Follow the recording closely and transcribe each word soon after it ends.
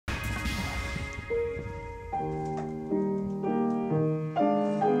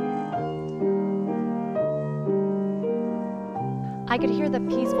I could hear the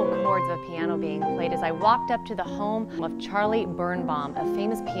peaceful chords of a piano being played as I walked up to the home of Charlie Birnbaum, a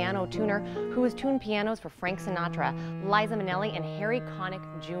famous piano tuner who has tuned pianos for Frank Sinatra, Liza Minnelli, and Harry Connick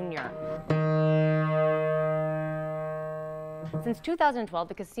Jr. Since 2012,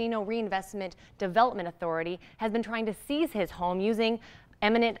 the Casino Reinvestment Development Authority has been trying to seize his home using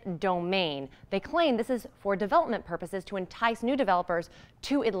eminent domain. They claim this is for development purposes to entice new developers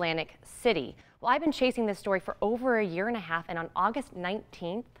to Atlantic City. Well, I've been chasing this story for over a year and a half, and on August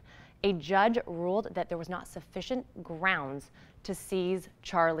 19th, a judge ruled that there was not sufficient grounds to seize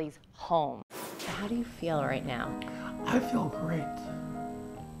Charlie's home. How do you feel right now? I feel great.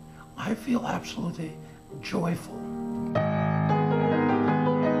 I feel absolutely joyful.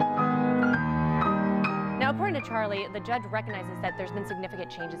 Now, according to Charlie, the judge recognizes that there's been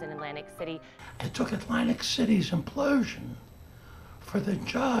significant changes in Atlantic City. It took Atlantic City's implosion for the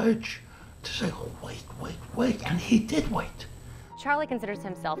judge to say, oh, wait, and he did wait. Charlie considers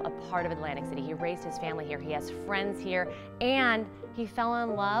himself a part of Atlantic City. He raised his family here, he has friends here, and he fell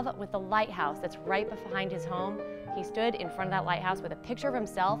in love with the lighthouse that's right behind his home. He stood in front of that lighthouse with a picture of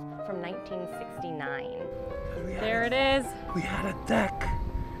himself from 1969. There it is. We had a deck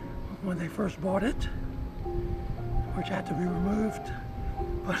when they first bought it, which had to be removed.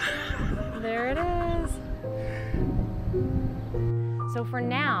 But there it is. So for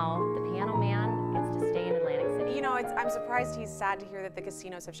now, the piano man gets to stay in Atlantic City. You know, I'm surprised he's sad to hear that the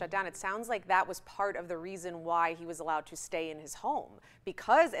casinos have shut down. It sounds like that was part of the reason why he was allowed to stay in his home,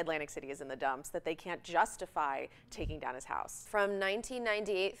 because Atlantic City is in the dumps, that they can't justify taking down his house. From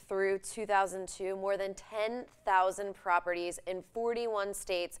 1998 through 2002, more than 10,000 properties in 41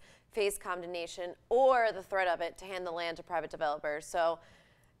 states face condemnation or the threat of it to hand the land to private developers. So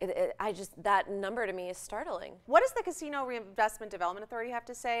that number to me is startling. What does the Casino Reinvestment Development Authority have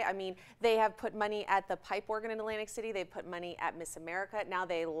to say? I mean, they have put money at the pipe organ in Atlantic City. They've put money at Miss America. Now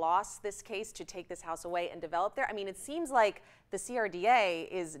they lost this case to take this house away and develop there. I mean, it seems like the CRDA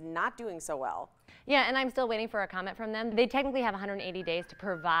is not doing so well. Yeah, and I'm still waiting for a comment from them. They technically have 180 days to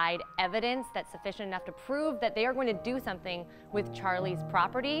provide evidence that's sufficient enough to prove that they are going to do something with Charlie's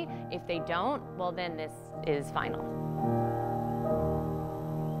property. If they don't, well, then this is final.